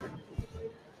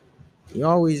You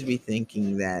always be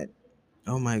thinking that,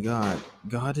 oh my god,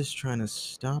 God is trying to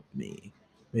stop me.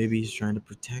 Maybe he's trying to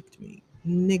protect me.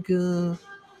 Nigga,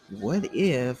 what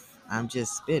if I'm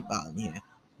just spitballing here?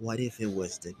 What if it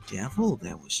was the devil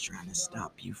that was trying to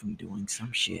stop you from doing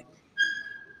some shit?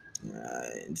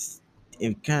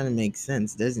 It kind of makes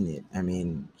sense, doesn't it? I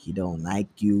mean, he don't like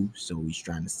you, so he's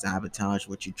trying to sabotage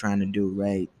what you're trying to do,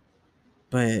 right?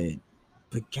 But,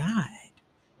 but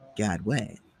God,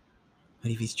 what?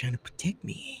 What if he's trying to protect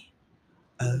me?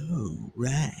 Oh,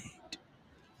 right.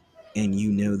 And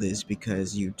you know this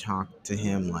because you talked to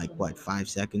him like what 5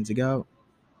 seconds ago.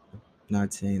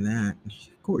 Not saying that.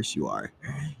 Of course you are.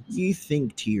 You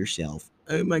think to yourself,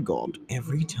 oh my god,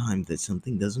 every time that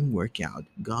something doesn't work out,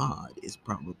 God is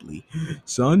probably,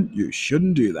 son, you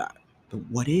shouldn't do that. But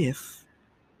what if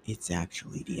it's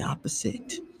actually the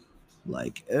opposite?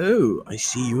 Like, oh, I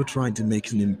see you're trying to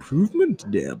make an improvement,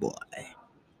 dear boy.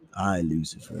 I,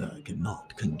 Lucifer,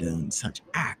 cannot condone such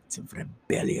acts of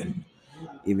rebellion.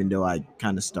 Even though I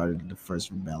kind of started the first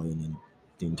rebellion in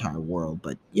the entire world.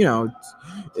 But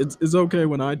it's okay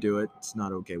when I do it. It's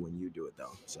not okay when you do it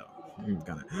though. So I'm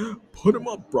gonna put him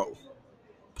up, bro.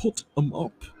 Put him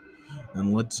up,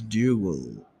 and let's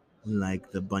duel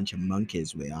like the bunch of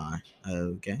monkeys we are.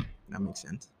 Okay, that makes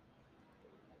sense.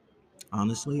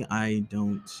 Honestly, I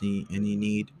don't see any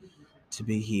need to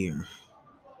be here.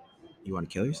 You want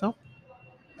to kill yourself?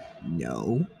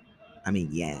 No. I mean,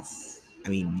 yes. I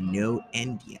mean, no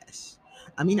and yes.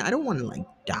 I mean, I don't want to like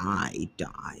die.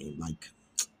 Like,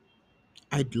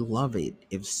 I'd love it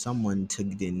if someone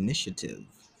took the initiative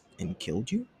and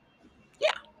killed you.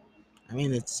 Yeah. I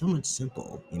mean, it's so much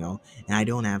simple, you know? And I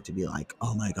don't have to be like,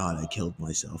 oh my god, I killed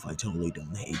myself. I totally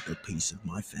don't hate the peace of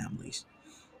my families.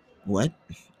 What?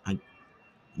 I,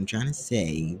 I'm trying to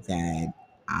say that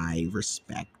I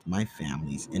respect my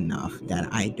families enough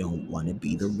that I don't want to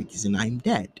be the reason I'm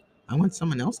dead. I want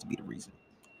someone else to be the reason.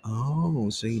 Oh,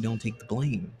 so you don't take the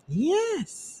blame.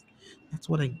 Yes.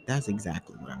 That's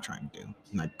exactly what I'm trying to do.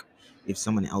 Like if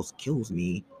someone else kills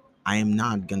me, I am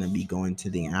not going to be going to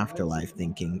the afterlife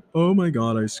thinking, "Oh my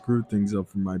god, I screwed things up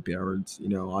for my parents.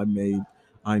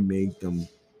 I made them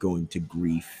go into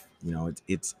grief.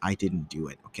 It's I didn't do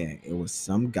it. Okay? It was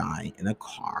some guy in a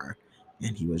car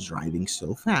and he was driving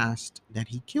so fast that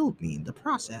he killed me in the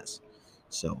process.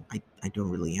 So I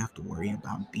don't really have to worry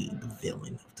about being the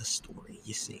villain of the story,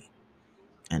 you see.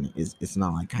 And it's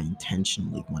not like I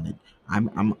intentionally wanted.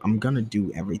 I'm gonna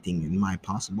do everything in my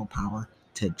possible power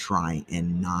to try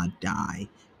and not die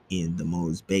in the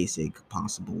most basic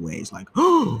possible ways. Like,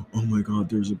 oh my god,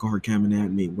 there's a car coming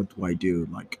at me. What do I do?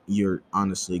 Like, you're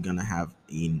honestly gonna have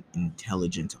an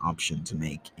intelligent option to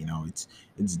make.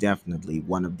 It's definitely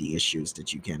one of the issues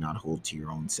that you cannot hold to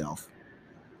your own self.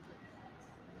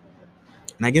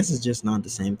 And I guess it's just not the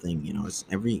same thing. It's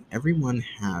everyone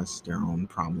has their own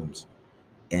problems,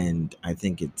 and I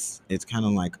think it's kind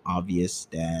of like obvious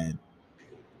that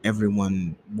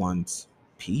everyone wants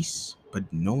peace, but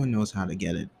no one knows how to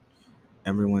get it.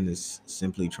 Everyone is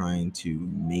simply trying to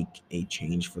make a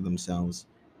change for themselves,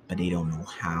 but they don't know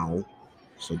how.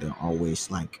 So they're always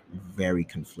like very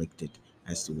conflicted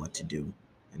as to what to do,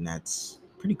 and that's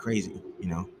pretty crazy.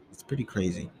 It's pretty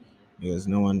crazy because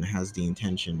no one has the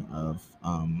intention of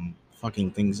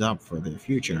fucking things up for the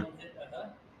future.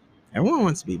 Everyone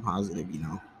wants to be positive.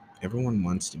 Everyone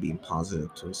wants to be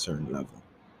positive to a certain level.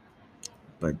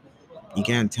 But you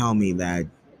can't tell me that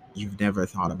you've never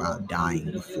thought about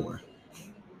dying before,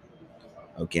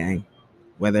 okay?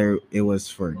 Whether it was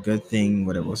for a good thing,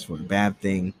 whether it was for a bad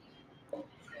thing,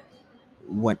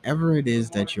 whatever it is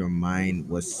that your mind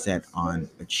was set on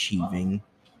achieving,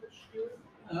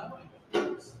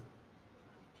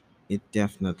 it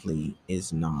definitely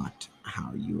is not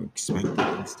how you expect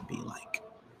things to be like.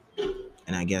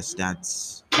 And I guess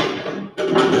that's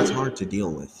hard to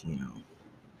deal with,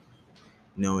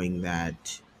 knowing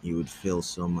that you would feel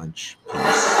so much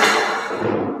peace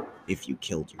if you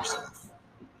killed yourself.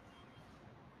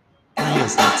 I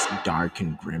guess that's dark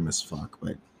and grim as fuck,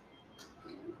 but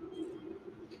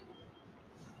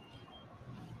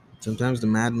sometimes the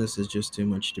madness is just too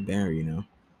much to bear.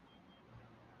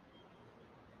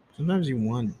 Sometimes you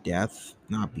want death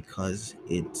not because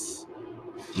it's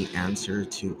the answer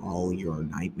to all your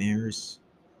nightmares,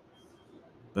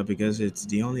 but because it's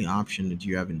the only option that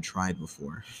you haven't tried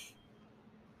before.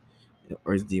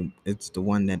 Or it's the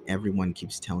one that everyone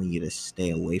keeps telling you to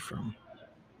stay away from.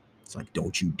 It's like,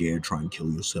 don't you dare try and kill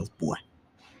yourself, boy.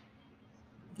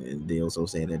 And they also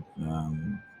say that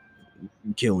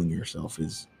killing yourself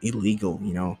is illegal.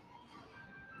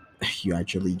 You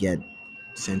actually get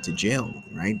sent to jail,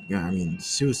 right? Yeah, I mean,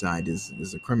 suicide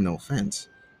is a criminal offense.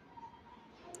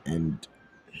 And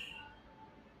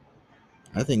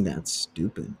I think that's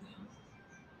stupid.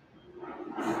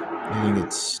 I think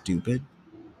it's stupid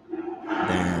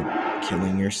that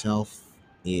killing yourself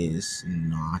is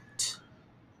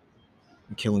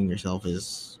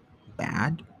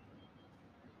bad.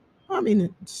 I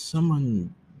mean,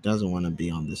 someone doesn't want to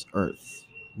be on this earth,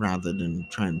 rather than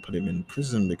try and put him in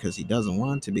prison because he doesn't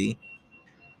want to be.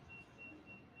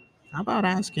 How about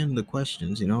asking the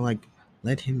questions, like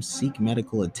let him seek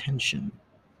medical attention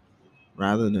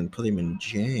rather than put him in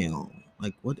jail?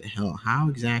 Like, what the hell? How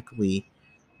exactly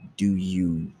do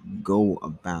you go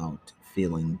about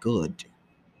feeling good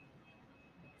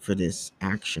for this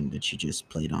action that you just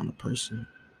played on a person?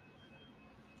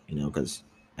 Because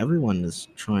everyone is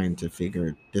trying to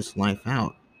figure this life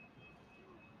out,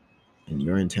 and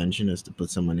your intention is to put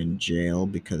someone in jail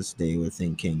because they were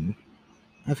thinking,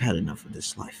 I've had enough of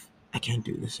this life. I can't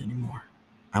do this anymore.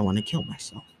 I want to kill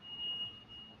myself.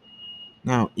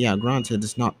 Now, yeah, granted,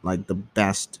 it's not like the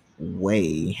best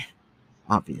way,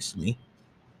 obviously,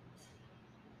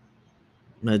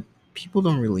 but people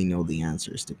don't really know the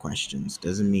answers to questions.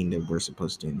 Doesn't mean that we're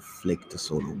supposed to inflict a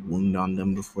sort of wound on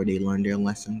them before they learn their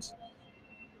lessons.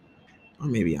 Or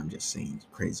maybe I'm just saying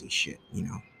crazy shit.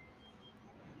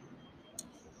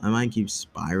 My mind keeps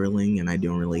spiraling and I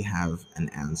don't really have an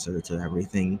answer to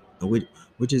everything,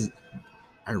 which is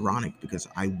ironic because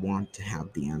I want to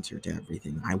have the answer to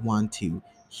everything. I want to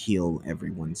heal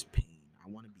everyone's pain. I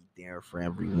want to be there for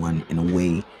everyone in a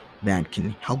way that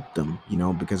can help them,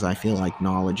 because I feel like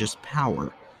knowledge is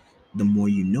power. The more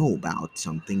you know about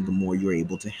something, the more you're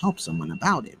able to help someone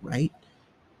about it, right?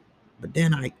 But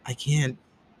then I can't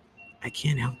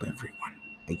help everyone.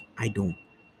 I don't.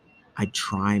 I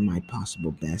try my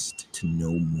possible best to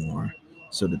know more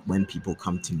so that when people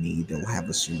come to me, they'll have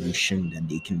a solution that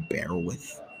they can bear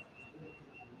with.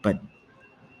 But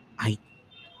I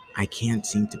I can't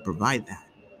seem to provide that,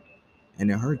 and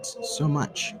it hurts so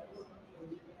much.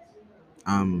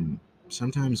 Um,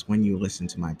 Sometimes when you listen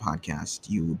to my podcast,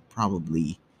 you would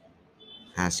probably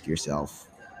ask yourself,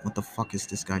 "What the fuck is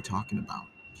this guy talking about?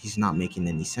 He's not making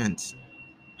any sense."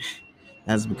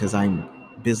 That's because I'm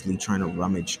busily trying to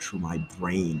rummage through my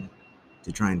brain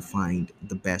to try and find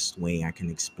the best way I can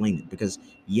explain it. Because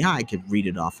yeah, I could read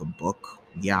it off a book.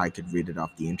 Yeah, I could read it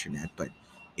off the internet, but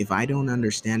if I don't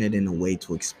understand it in a way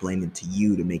to explain it to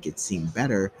you to make it seem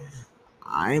better,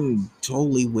 I'm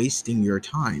totally wasting your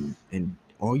time. And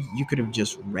or you could have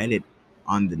just read it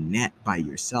on the net by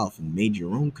yourself and made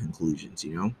your own conclusions.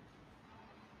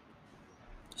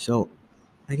 So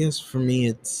I guess for me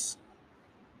it's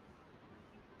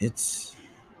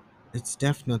it's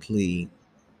definitely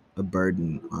a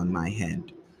burden on my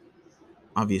head.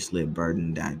 Obviously a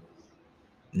burden that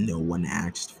no one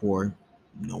asked for,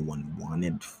 no one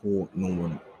wanted for,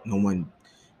 no one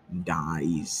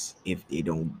dies if they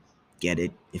don't get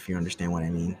it, if you understand what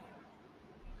I mean.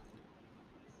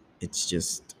 It's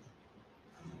just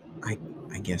I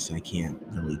I guess I can't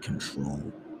really control.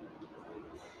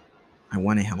 I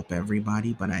want to help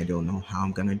everybody, but I don't know how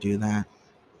I'm going to do that.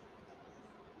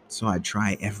 So I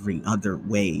try every other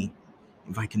way.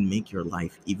 If I can make your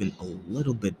life even a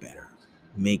little bit better,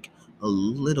 make a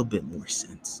little bit more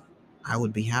sense, I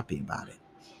would be happy about it.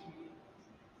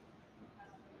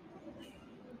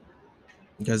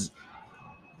 Because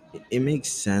it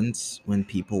makes sense when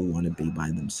people want to be by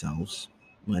themselves,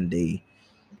 when they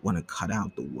want to cut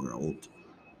out the world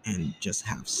and just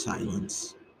have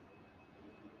silence.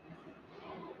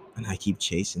 And I keep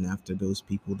chasing after those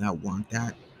people that want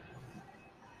that.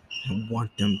 I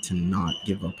want them to not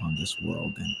give up on this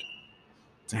world and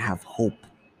to have hope,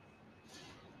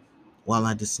 while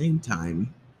at the same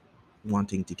time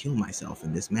wanting to kill myself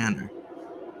in this manner.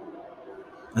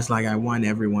 It's like I want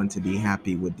everyone to be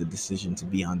happy with the decision to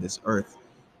be on this earth,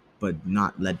 but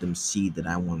not let them see that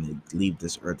I want to leave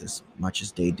this earth as much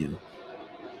as they do.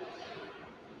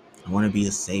 I want to be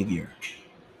a savior,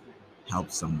 help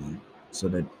someone, so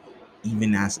that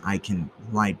even as I can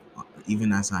write,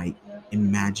 even as I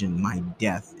imagine my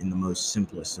death in the most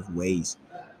simplest of ways,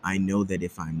 I know that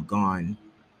if I'm gone,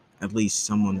 at least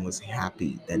someone was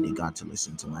happy that they got to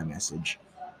listen to my message.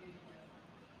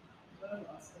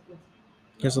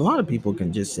 Because a lot of people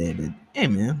can just say that, hey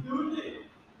man,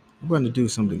 I'm going to do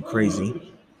something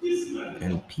crazy,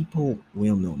 and people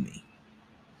will know me.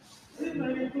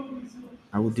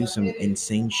 I will do some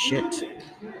insane shit,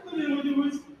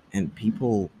 and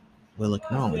people will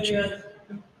acknowledge me.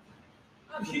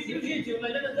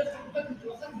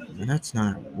 And that's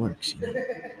not how it works.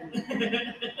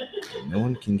 No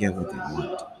one can get what they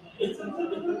want.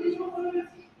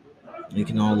 We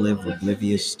can all live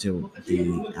oblivious to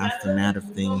the aftermath of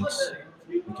things.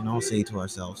 we can all say to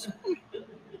ourselves,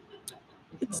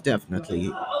 it's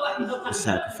definitely a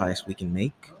sacrifice we can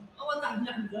make.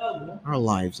 Our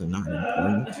lives are not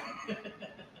important.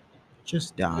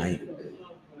 Just die.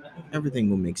 Everything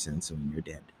will make sense when you're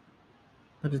dead.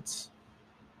 But it's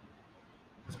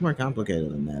more complicated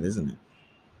than that, isn't it?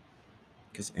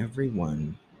 Because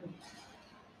everyone,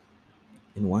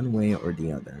 in one way or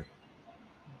the other,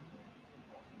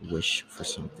 wish for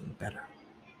something better.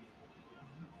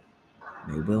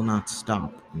 They will not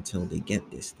stop until they get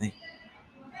this thing.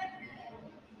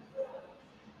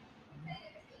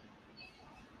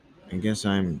 I guess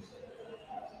I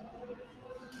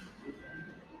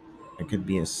could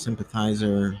be a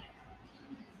sympathizer,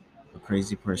 a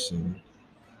crazy person,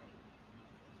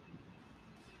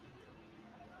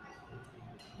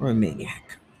 or a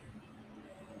maniac.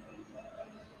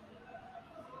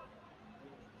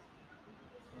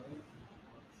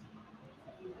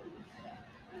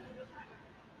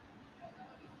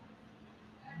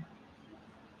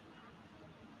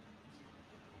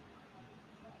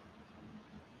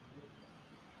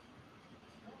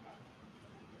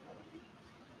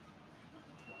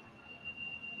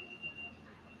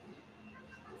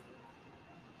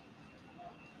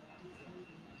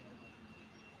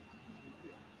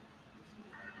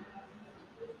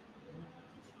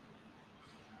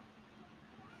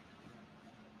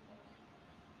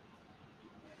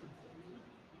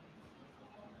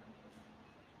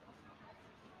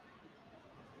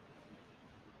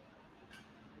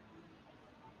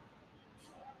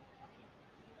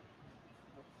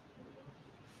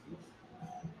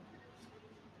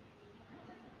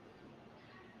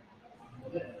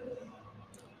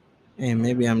 And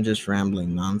maybe I'm just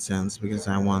rambling nonsense because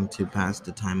I want to pass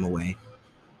the time away.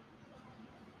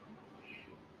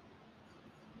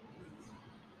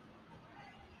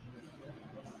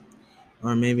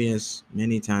 Or maybe as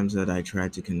many times that I try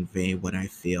to convey what I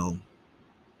feel,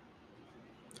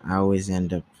 I always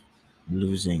end up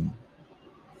losing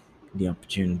the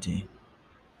opportunity.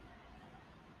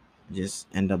 Just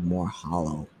end up more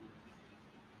hollow,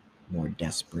 more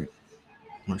desperate,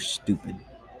 more stupid.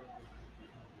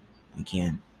 I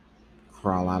can't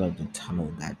crawl out of the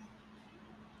tunnel that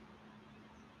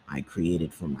I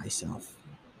created for myself.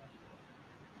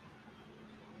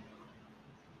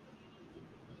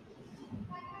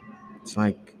 It's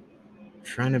like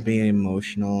trying to be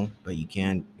emotional, but you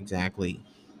can't exactly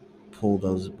pull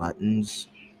those buttons.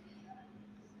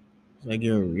 It's like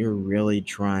you're really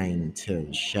trying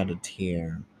to shed a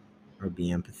tear or be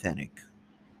empathetic,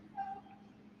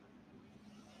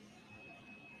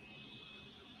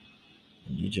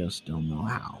 and you just don't know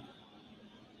how.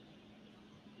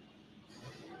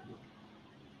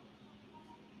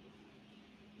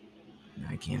 And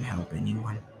I can't help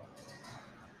anyone.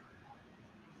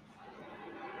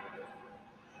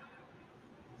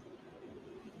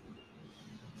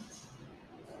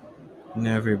 And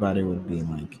everybody would be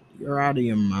like, "You're out of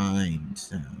your mind,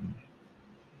 Sam.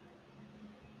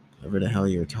 Whatever the hell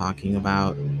you're talking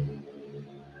about,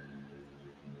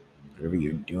 whatever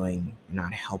you're doing, you're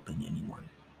not helping anyone.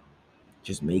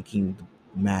 Just making the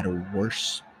matter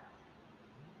worse."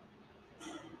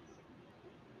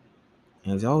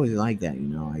 And it's always like that, you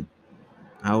know.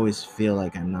 I always feel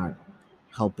like I'm not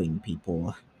helping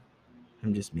people.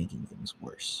 I'm just making things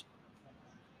worse.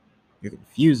 You're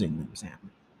confusing them,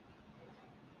 Sam.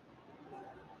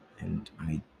 And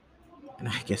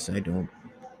I guess I don't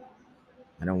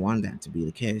want that to be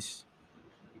the case.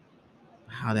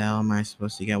 How the hell am I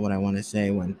supposed to get what I want to say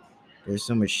when there's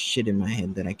so much shit in my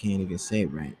head that I can't even say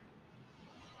it right?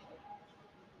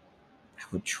 I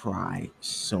would try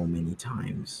so many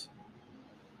times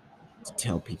to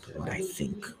tell people what I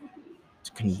think,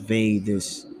 to convey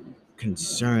this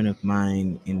concern of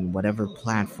mine in whatever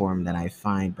platform that I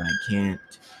find, but I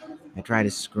can't. I try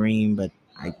to scream, but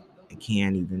I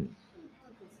can't even,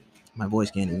 my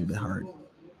voice can't even be heard.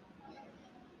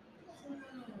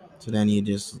 So then you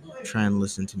just try and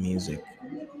listen to music,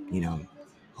 you know,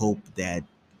 hope that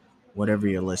whatever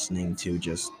you're listening to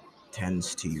just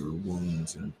tends to your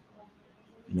wounds and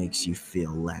makes you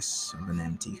feel less of an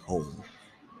empty hole.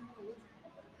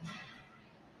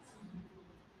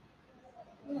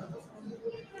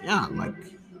 Yeah, like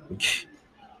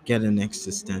get an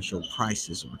existential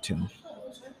crisis or two.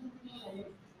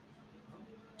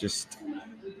 Just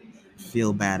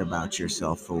feel bad about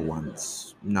yourself for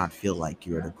once. Not feel like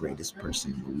you're the greatest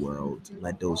person in the world.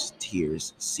 Let those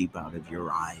tears seep out of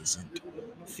your eyes and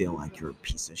feel like you're a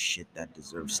piece of shit that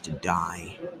deserves to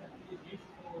die.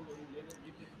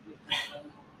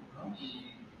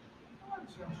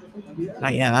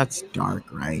 Yeah, that's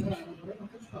dark, right?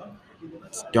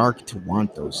 It's dark to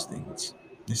want those things.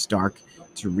 Stark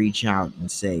to reach out and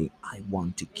say, I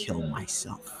want to kill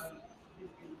myself.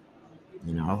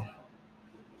 You know?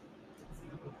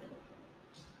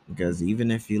 Because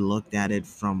even if you looked at it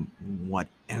from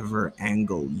whatever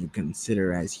angle you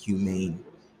consider as humane,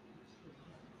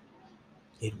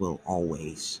 it will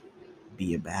always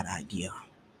be a bad idea.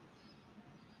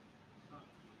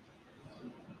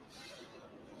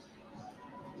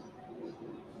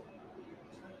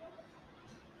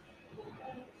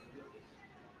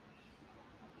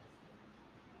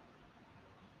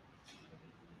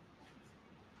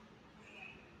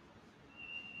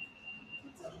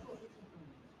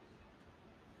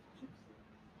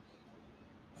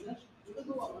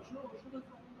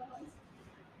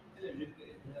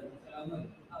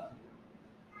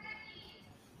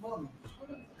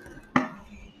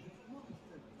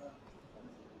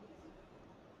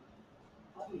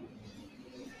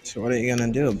 So, what are you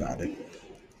gonna do about it?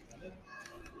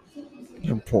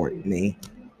 Report me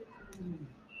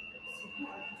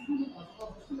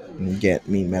and get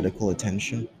me medical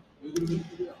attention? You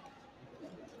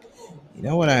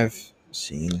know what I've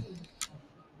seen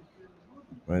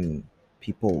when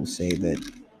people say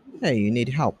that, hey, you need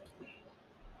help,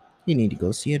 you need to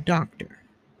go see a doctor,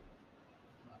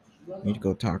 you need to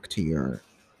go talk to your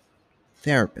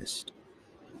therapist.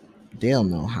 They'll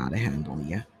know how to handle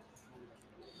you.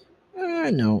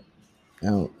 No,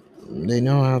 no, they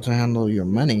know how to handle your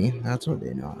money. That's what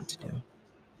they know how to do.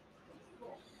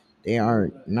 They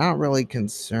are not really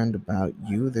concerned about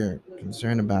you. They're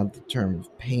concerned about the term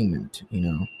of payment,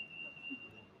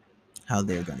 how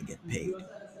they're going to get paid.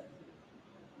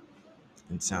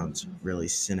 It sounds really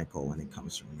cynical when it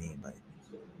comes from me, but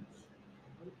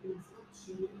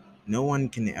no one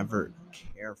can ever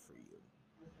care for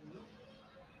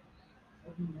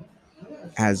you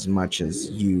as much as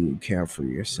you care for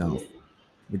yourself.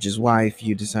 Which is why, if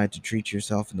you decide to treat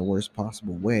yourself in the worst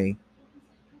possible way,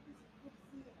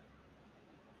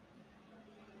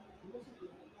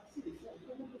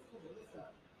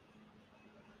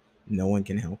 no one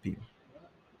can help you.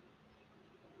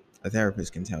 A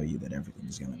therapist can tell you that everything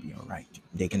is going to be all right.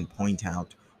 They can point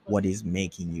out what is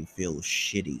making you feel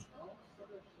shitty,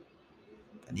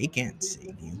 but they can't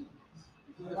save you.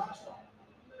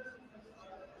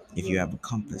 If you have a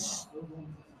compass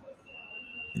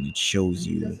and it shows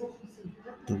you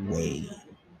the way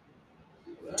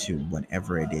to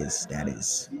whatever it is that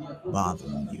is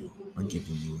bothering you or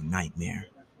giving you a nightmare,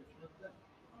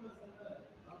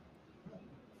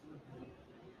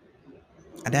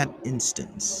 at that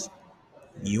instance,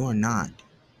 you are not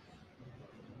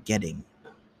getting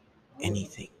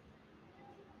anything.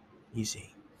 You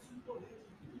see,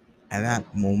 at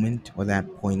that moment or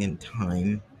that point in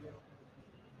time,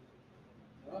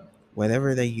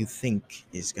 whatever that you think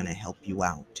is going to help you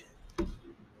out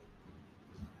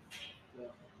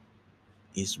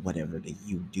is whatever that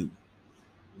you do.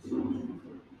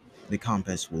 The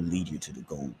compass will lead you to the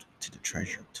gold, to the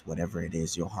treasure, to whatever it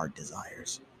is your heart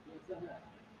desires.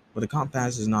 But the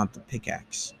compass is not the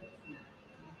pickaxe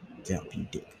to help you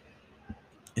dig.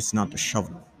 It's not the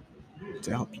shovel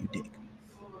to help you dig.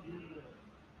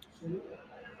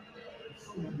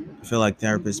 I feel like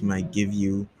therapists might give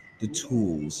you the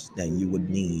tools that you would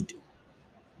need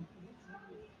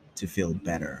to feel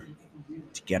better,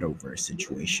 to get over a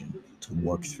situation, to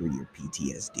work through your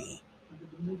PTSD,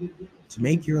 to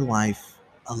make your life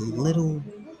a little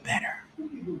better.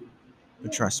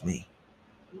 But trust me,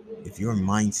 if your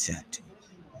mindset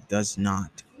does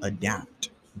not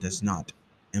adapt, does not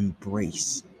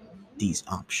embrace these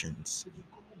options,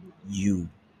 you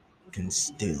can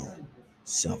still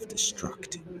self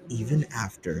destruct even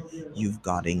after you've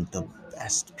gotten the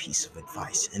best piece of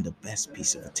advice and the best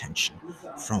piece of attention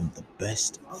from the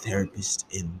best therapist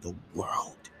in the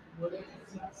world.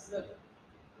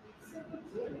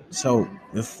 So,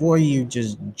 before you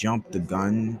just jump the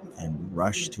gun and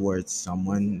rush towards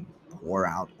someone, pour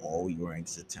out all your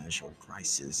existential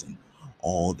crisis and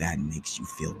all that makes you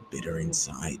feel bitter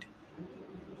inside,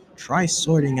 try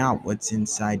sorting out what's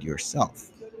inside yourself.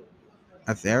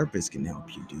 A therapist can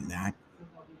help you do that,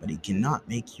 but he cannot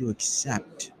make you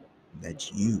accept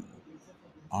that you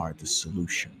are the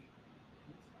solution.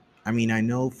 I mean, I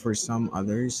know for some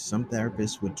others, some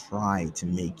therapists would try to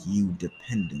make you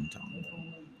dependent on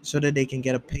them so that they can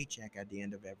get a paycheck at the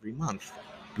end of every month.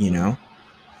 You know,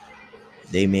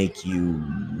 they make you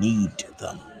need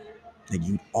them, that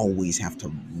you always have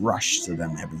to rush to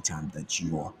them every time that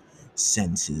your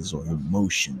senses or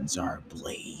emotions are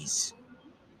ablaze,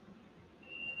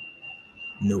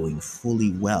 knowing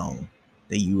fully well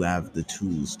that you have the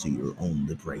tools to your own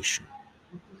liberation.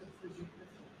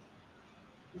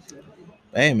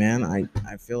 Hey, man,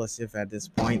 I feel as if at this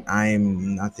point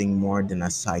I'm nothing more than a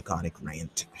psychotic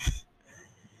rant.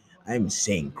 I'm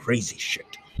saying crazy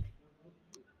shit.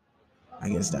 I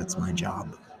guess that's my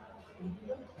job.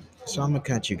 So I'm gonna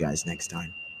catch you guys next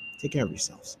time. Take care of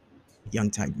yourselves.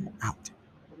 Young Titan out.